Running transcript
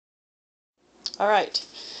Alright,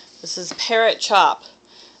 this is parrot chop.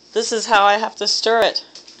 This is how I have to stir it.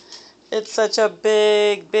 It's such a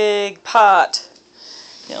big pot.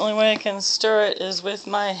 The only way I can stir it is with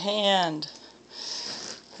my hand.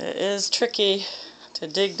 It is tricky to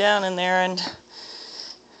dig down in there and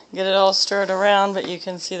get it all stirred around, but you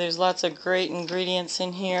can see there's lots of great ingredients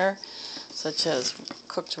in here, such as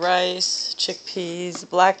cooked rice, chickpeas,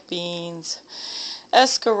 black beans,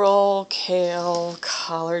 escarole, kale,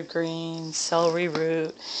 collard greens, celery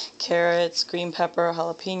root, carrots, green pepper,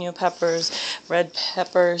 jalapeno peppers, red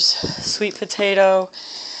peppers, sweet potato,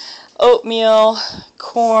 oatmeal,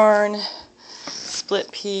 corn, split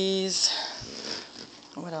peas.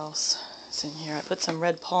 What else is in here? I put some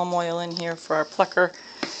red palm oil in here for our plucker.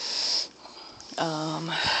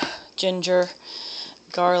 Ginger,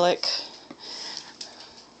 garlic.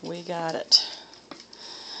 We got it.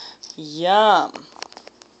 Yum!